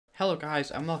Hello guys,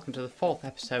 and welcome to the 4th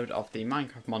episode of the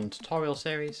Minecraft Modern tutorial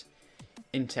series.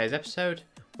 In today's episode,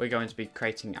 we're going to be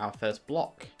creating our first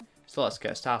block, so let's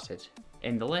get started.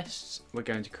 In the lists, we're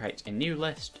going to create a new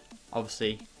list,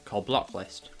 obviously called block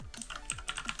list.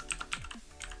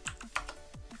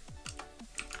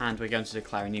 And we're going to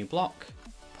declare a new block,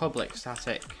 public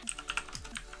static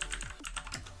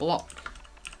block,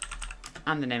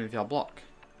 and the name of your block.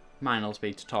 Mine will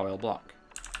be tutorial block.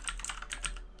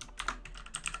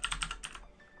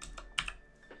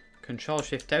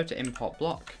 Ctrl+Shift+O to import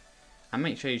block, and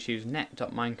make sure you choose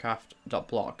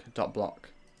net.minecraft.block.block.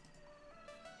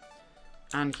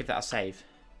 And give that a save.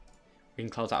 We can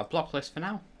close out of block list for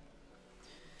now.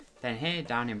 Then here,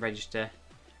 down in register,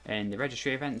 in the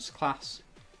registry events class,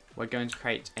 we're going to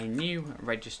create a new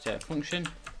register function.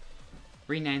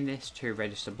 Rename this to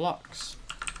register blocks.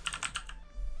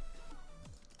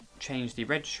 Change the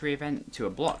registry event to a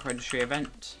block registry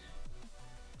event.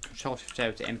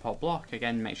 Ctrl+Shift+O to import block,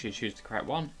 again make sure you choose the correct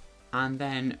one, and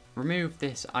then remove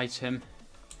this item,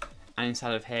 and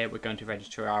inside of here we're going to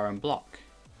register our own block.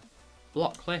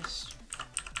 Block list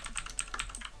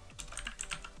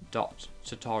dot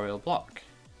tutorial block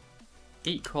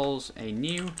equals a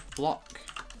new block,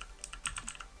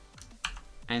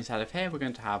 and inside of here we're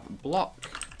going to have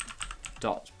block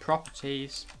dot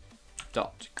properties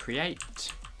dot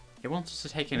create. It wants us to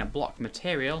take in a block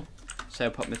material, so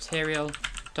put material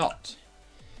dot,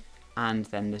 and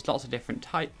then there's lots of different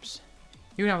types.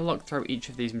 You can have a look through each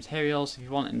of these materials if you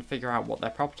want and figure out what their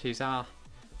properties are,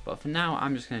 but for now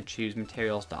I'm just going to choose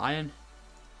materials.iron,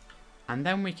 and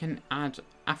then we can add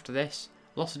after this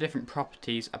lots of different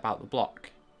properties about the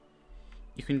block.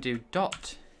 You can do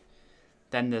dot,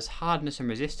 then there's hardness and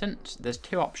resistance. There's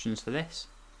two options for this.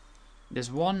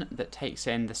 There's one that takes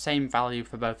in the same value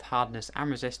for both hardness and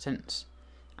resistance,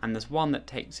 and there's one that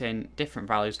takes in different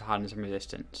values for hardness and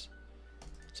resistance.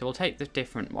 So we'll take the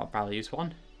different values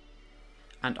one,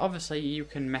 and obviously you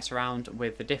can mess around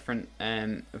with the different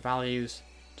values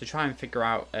to try and figure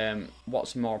out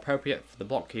what's more appropriate for the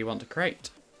block you want to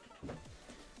create.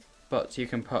 But you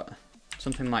can put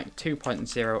something like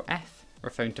 2.0f,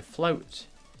 referring to float.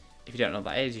 If you don't know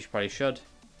what that is, you probably should.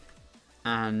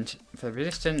 And for the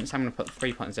resistance, I'm going to put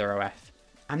 3.0f.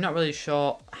 I'm not really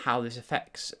sure how this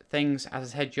affects things.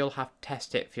 As I said, you'll have to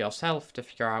test it for yourself to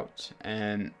figure out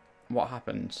what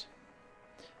happens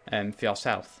for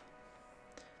yourself.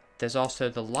 There's also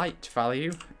the light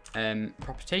value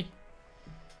property.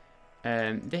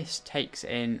 This takes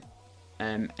in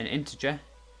an integer,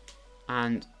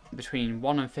 and between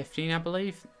 1 and 15 I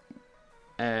believe,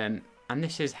 and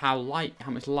this is how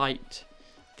much light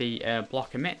the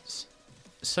block emits.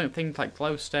 So things like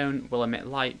glowstone will emit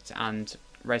light, and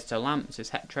redstone lamps,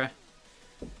 etc.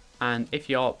 And if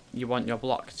you want your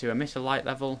block to emit a light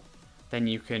level, then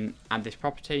you can add this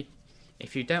property.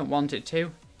 If you don't want it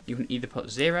to, you can either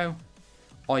put 0,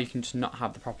 or you can just not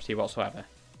have the property whatsoever.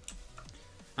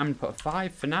 I'm going to put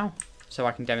 5 for now, so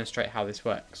I can demonstrate how this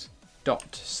works.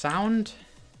 Dot sound.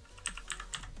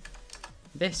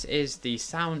 This is the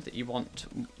sound that you want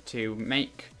to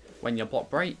make when your block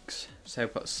breaks, so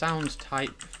put sound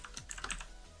type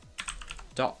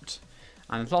dot,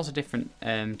 and there's lots of different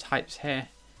types here.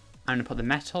 I'm going to put the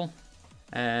metal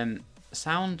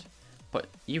sound, but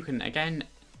you can again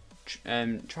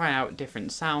try out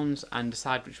different sounds and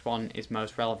decide which one is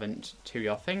most relevant to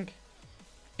your thing.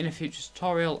 In a future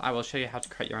tutorial I will show you how to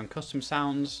create your own custom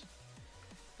sounds,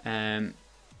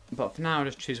 but for now I'll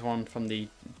just choose one from the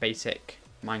basic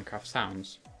Minecraft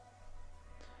sounds.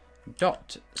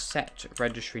 Dot set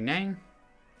registry name.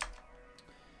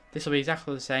 This will be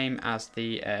exactly the same as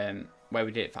the where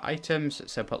we did it for items,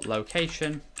 so put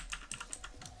location,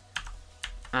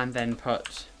 and then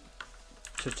put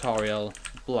tutorial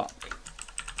block.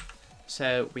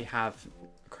 So we have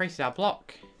created our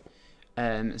block,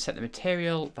 set the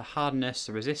material, the hardness,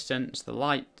 the resistance, the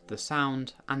light, the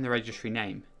sound, and the registry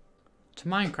name. To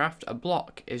Minecraft, a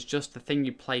block is just the thing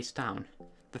you place down.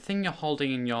 The thing you're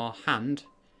holding in your hand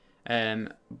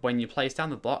when you place down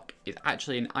the block is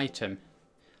actually an item,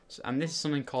 and this is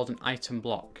something called an item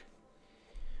block.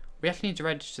 We actually need to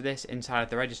register this inside of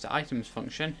the register items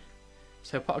function,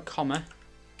 so put a comma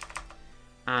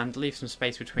and leave some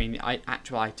space between the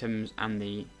actual items and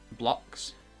the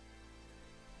blocks.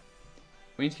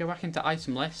 We need to go back into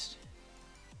item list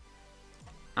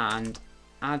and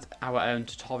add our own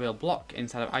tutorial block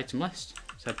inside of item list,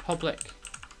 so public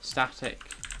static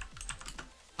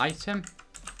item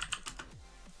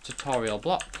tutorial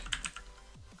block,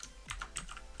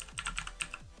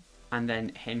 and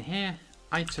then in here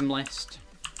item list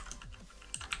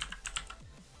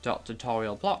dot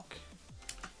tutorial block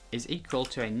is equal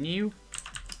to a new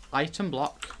item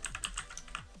block.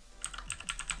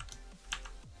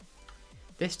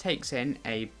 This takes in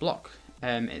a block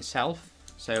itself,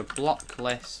 so block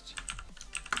list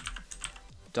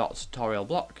dot tutorial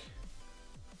block,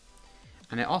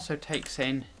 and it also takes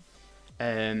in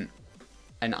an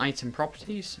item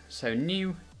properties, so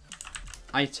new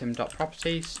item dot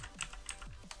properties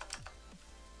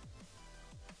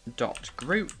dot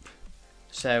group.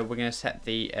 So we're going to set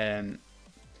the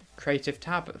creative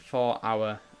tab for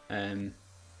our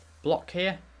block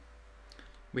here.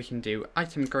 We can do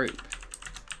item group.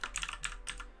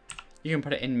 You can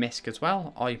put it in MISC as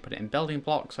well, or you can put it in building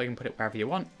blocks, or you can put it wherever you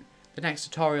want. The next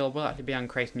tutorial will actually be on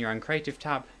creating your own creative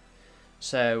tab.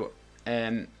 So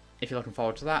if you're looking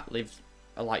forward to that, leave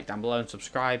a like down below and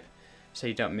subscribe so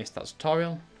you don't miss that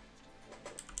tutorial.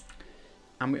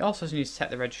 And we also need to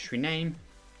set the registry name,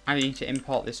 and you need to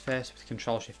import this first with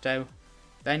Ctrl+Shift+O.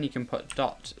 Then you can put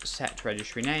dot set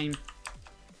registry name.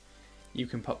 You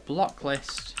can put block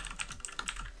list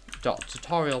dot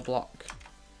tutorial block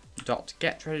dot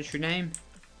get registry name.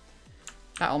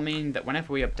 That'll mean that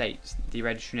whenever we update the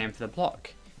registry name for the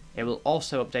block, it will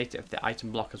also update it for the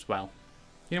item block as well.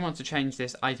 You don't want to change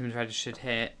this items registered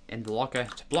here in the logger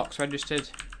to blocks registered.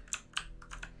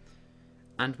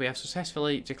 And we have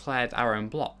successfully declared our own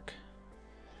block.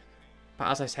 But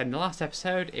as I said in the last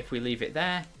episode, if we leave it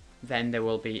there, then there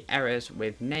will be errors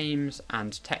with names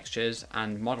and textures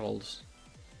and models.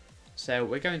 So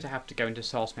we're going to have to go into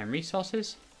source main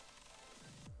resources.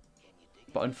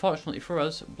 But unfortunately for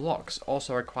us, blocks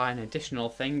also require an additional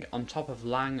thing on top of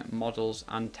lang, models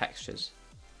and textures.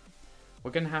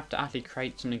 We're going to have to actually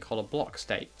create something called a block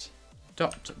state.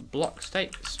 .block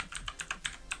states.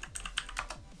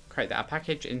 Create that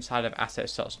package inside of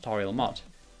assets.tutorial mod.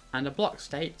 And a block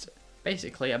state,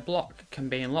 basically a block can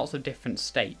be in lots of different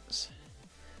states.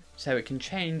 So it can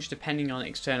change depending on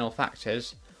external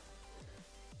factors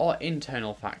or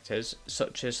internal factors,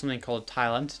 such as something called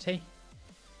tile entity.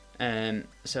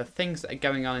 So things that are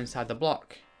going on inside the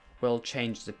block will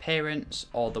change its appearance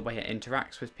or the way it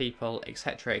interacts with people,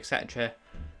 etc, etc.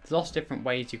 There's lots of different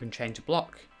ways you can change a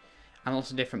block, and lots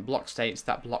of different block states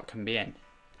that block can be in.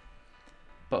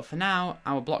 But for now,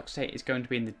 our block state is going to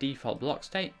be in the default block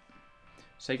state.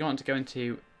 So you want to go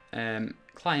into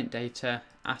client data,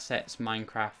 assets,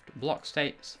 Minecraft, block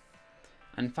states,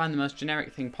 and find the most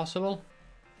generic thing possible,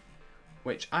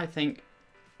 which I think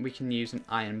we can use an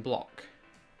iron block.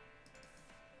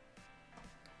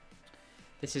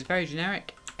 This is very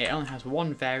generic. It only has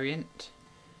one variant,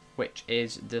 which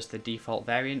is just the default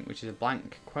variant, which is a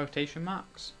blank quotation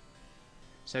marks.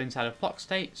 So inside of block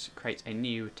states, create a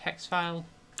new text file,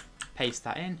 paste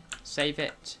that in, save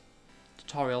it,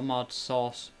 tutorial mod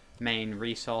source main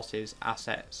resources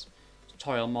assets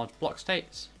tutorial mod block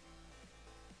states,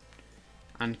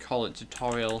 and call it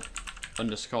tutorial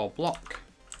underscore block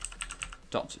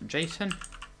dot JSON.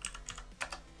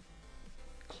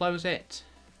 Close it.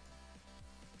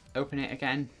 Open it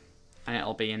again, and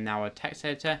it'll be in our text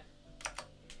editor.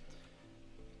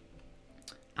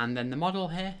 And then the model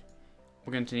here,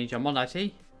 we're going to need your mod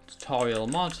ID, tutorial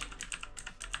mod,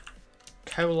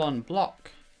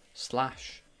 :block /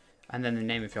 and then the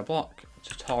name of your block,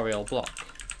 tutorial block.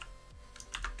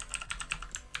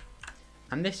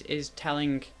 And this is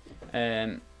telling,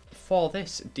 for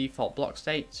this default block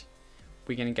state,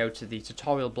 we're going to go to the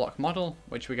tutorial block model,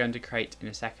 which we're going to create in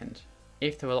a second.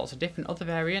 If there were lots of different other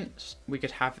variants, we could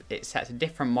have it set to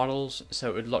different models so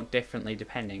it would look differently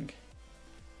depending.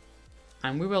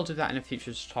 And we will do that in a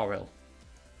future tutorial.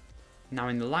 Now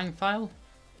in the lang file,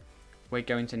 we're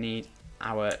going to need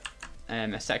our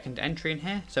a second entry in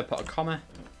here, so put a comma.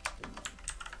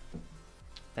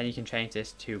 Then you can change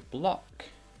this to block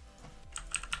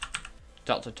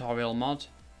 .tutorial mod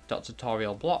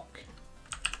 .tutorial block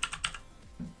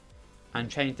and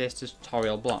change this to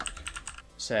tutorial block.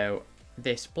 So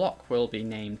this block will be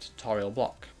named tutorial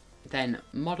block. Then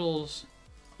models,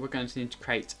 we're going to need to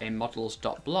create a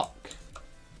models.block.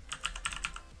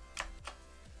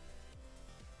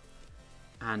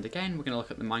 And again, we're going to look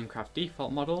at the Minecraft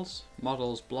default models,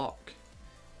 models block.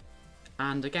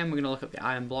 And again, we're going to look at the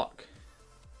iron block,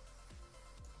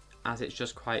 as it's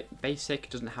just quite basic,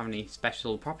 it doesn't have any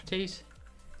special properties.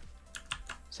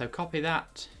 So copy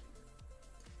that,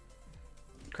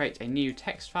 create a new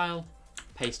text file,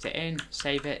 paste it in,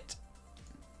 save it.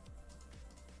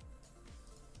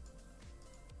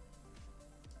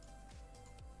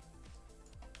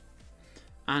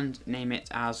 And name it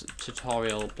as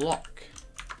tutorial block.json.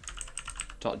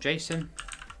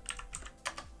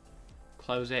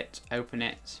 Close it, open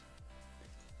it.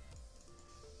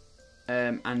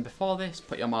 And before this,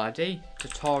 put your mod ID,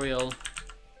 tutorial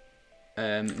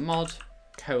mod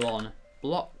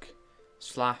 :block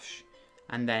 /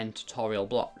 and then tutorial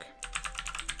block.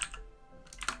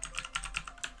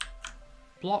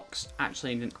 Blocks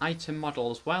actually need an item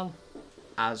model as well,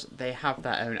 as they have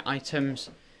their own items.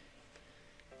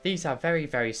 These are very,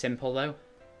 very simple though.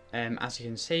 As you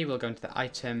can see, we'll go into the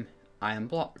item iron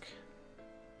block.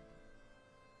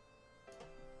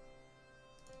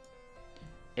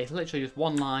 It's literally just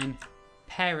one line,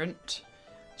 parent.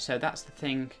 So that's the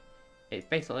thing. It's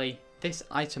basically, this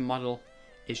item model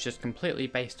is just completely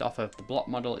based off of the block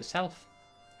model itself.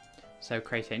 So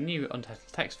create a new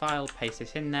untitled text file, paste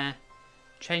this in there,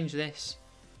 change this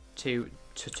to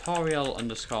tutorial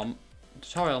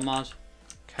mod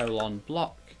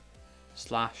 :block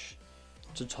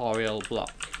 / tutorial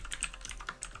block.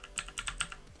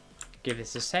 Give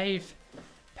this a save,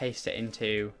 paste it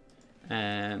into,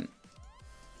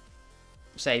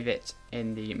 save it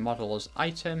in the models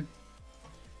item,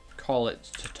 call it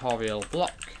tutorial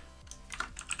block.json,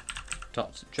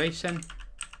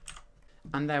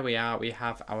 and there we are, we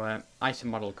have our item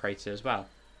model created as well.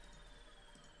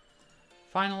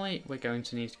 Finally, we're going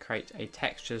to need to create a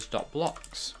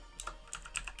textures.blocks.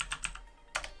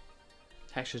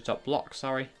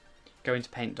 Go into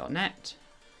paint.net.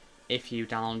 If you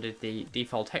downloaded the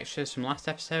default textures from last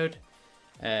episode,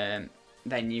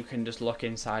 then you can just look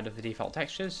inside of the default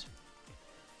textures.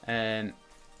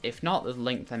 If not, there's a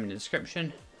link to them in the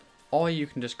description, or you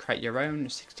can just create your own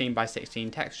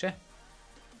 16x16 texture.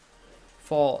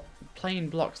 For plain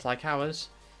blocks like ours,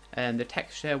 the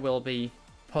texture will be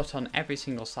put on every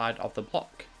single side of the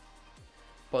block,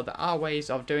 but there are ways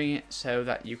of doing it so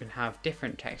that you can have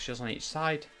different textures on each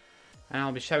side, and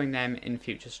I'll be showing them in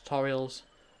future tutorials,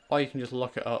 or you can just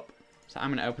look it up. So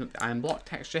I'm going to open up the iron block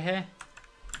texture here,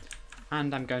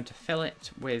 and I'm going to fill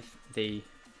it with the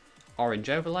orange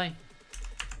overlay,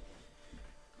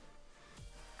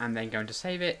 and then going to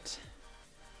save it.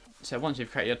 So once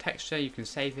you've created your texture, you can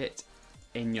save it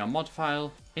in your mod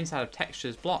file inside of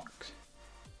textures block,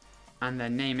 and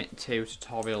then name it to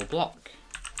tutorial block.png.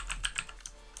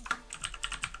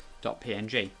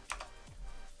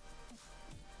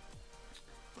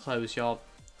 Close your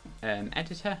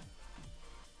editor,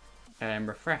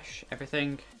 refresh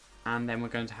everything, and then we're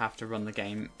going to have to run the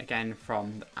game again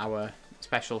from our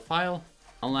special file,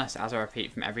 unless, as I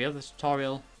repeat from every other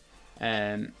tutorial,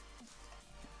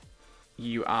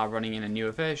 you are running in a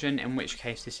newer version, in which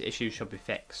case this issue should be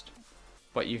fixed.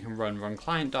 But you can run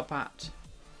client.bat,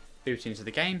 boot into the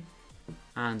game,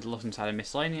 and look inside of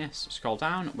miscellaneous, scroll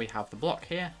down, we have the block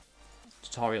here,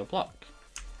 tutorial block,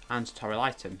 and tutorial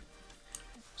item.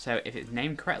 So if it's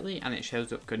named correctly and it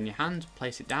shows up good in your hand,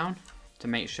 place it down to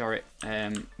make sure it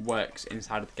works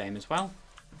inside of the game as well.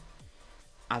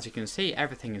 As you can see,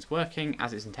 everything is working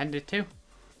as it's intended to,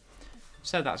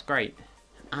 so that's great.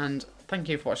 And thank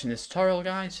you for watching this tutorial,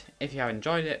 guys. If you have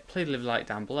enjoyed it, please leave a like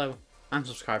down below and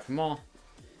subscribe for more.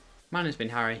 Mine has been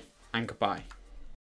Harry, and goodbye.